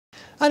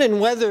And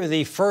in weather,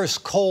 the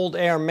first cold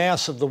air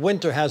mass of the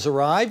winter has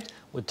arrived.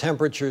 With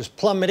temperatures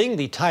plummeting,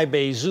 the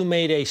Taipei Zoo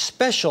made a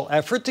special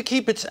effort to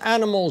keep its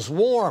animals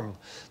warm.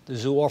 The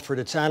zoo offered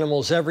its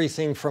animals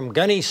everything from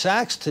gunny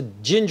sacks to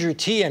ginger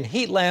tea and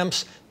heat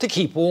lamps to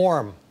keep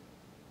warm.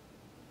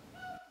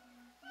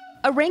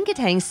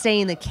 Orangutans stay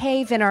in the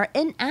cave and are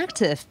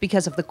inactive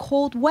because of the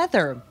cold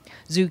weather.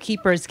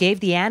 Zookeepers gave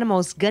the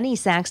animals gunny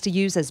sacks to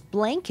use as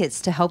blankets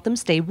to help them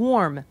stay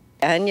warm.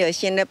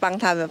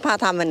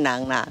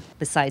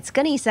 Besides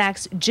gunny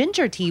sacks,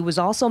 ginger tea was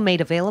also made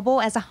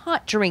available as a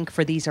hot drink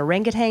for these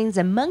orangutans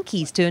and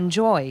monkeys to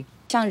enjoy.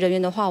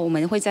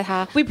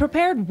 We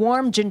prepared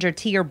warm ginger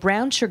tea or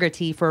brown sugar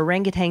tea for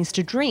orangutans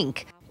to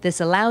drink. This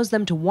allows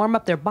them to warm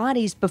up their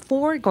bodies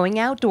before going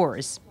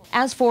outdoors.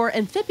 As for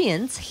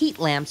amphibians, heat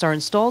lamps are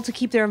installed to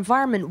keep their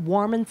environment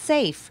warm and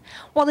safe.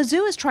 While the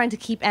zoo is trying to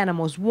keep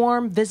animals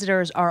warm,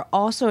 visitors are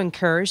also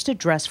encouraged to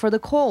dress for the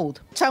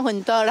cold.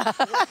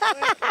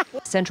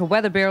 Central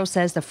Weather Bureau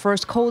says the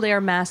first cold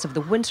air mass of the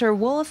winter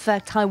will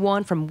affect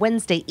Taiwan from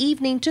Wednesday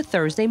evening to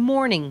Thursday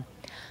morning.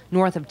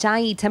 North of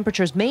Chiayi,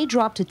 temperatures may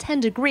drop to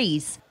 10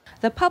 degrees.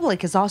 The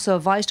public is also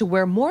advised to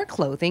wear more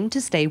clothing to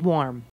stay warm.